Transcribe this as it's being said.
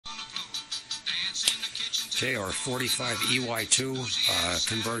Okay, our 45 EY2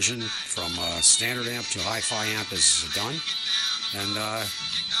 conversion from standard amp to HiFi amp is done, and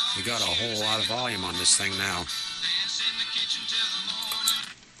we got a whole lot of volume on this thing now.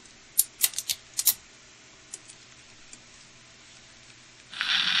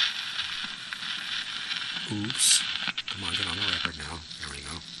 Oops. Come on, get on the record now. There we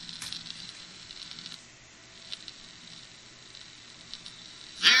go.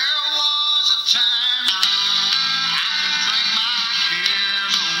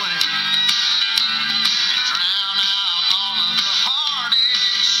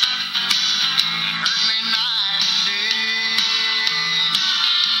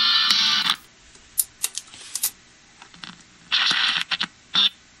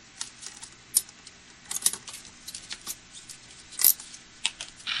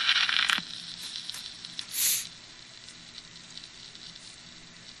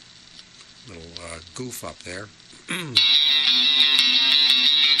 Little goof up there.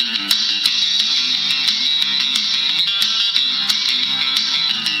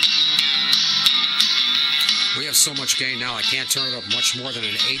 We have so much gain now, I can't turn it up much more than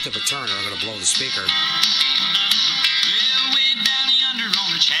 1/8 of a turn or I'm going to blow the speaker. Well, way down yonder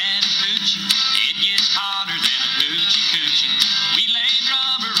on the Chattahoochee, it gets hotter than a hoochie coochie. We laid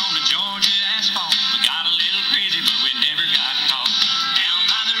rubber on the Georgia asphalt. We got a little crazy, but we never got caught. Down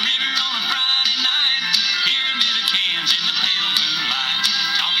by the river on a Friday night, pyramid of cans in the pale moonlight,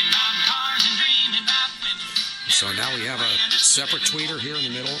 talking about cars and dreaming about women. So now we have a separate tweeter here in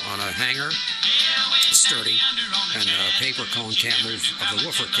the middle on a hanger, sturdy, and the paper cone can't move, the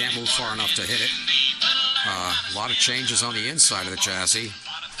woofer can't move far enough to hit it. A lot of changes on the inside of the chassis.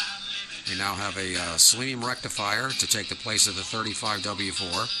 We now have a selenium rectifier to take the place of the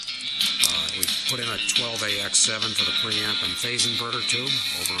 35W4. We put in a 12AX7 for the preamp and phase inverter tube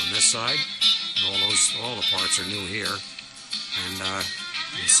over on this side. And all the parts are new here. And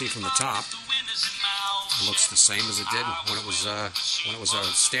you can see from the top, it looks the same as it did when it was a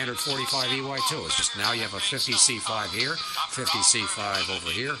standard 45 EY2. It's just now you have a 50C5 here, 50C5 over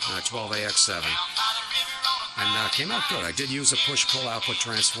here, and a 12AX7. And came out good. I did use a push-pull output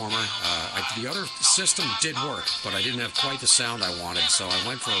transformer. The other system did work, but I didn't have quite the sound I wanted, so I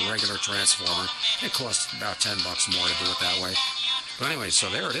went for a regular transformer. It cost about $10 more to do it that way. But anyway, so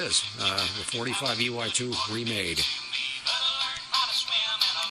there it is, the 45 EY2 remade.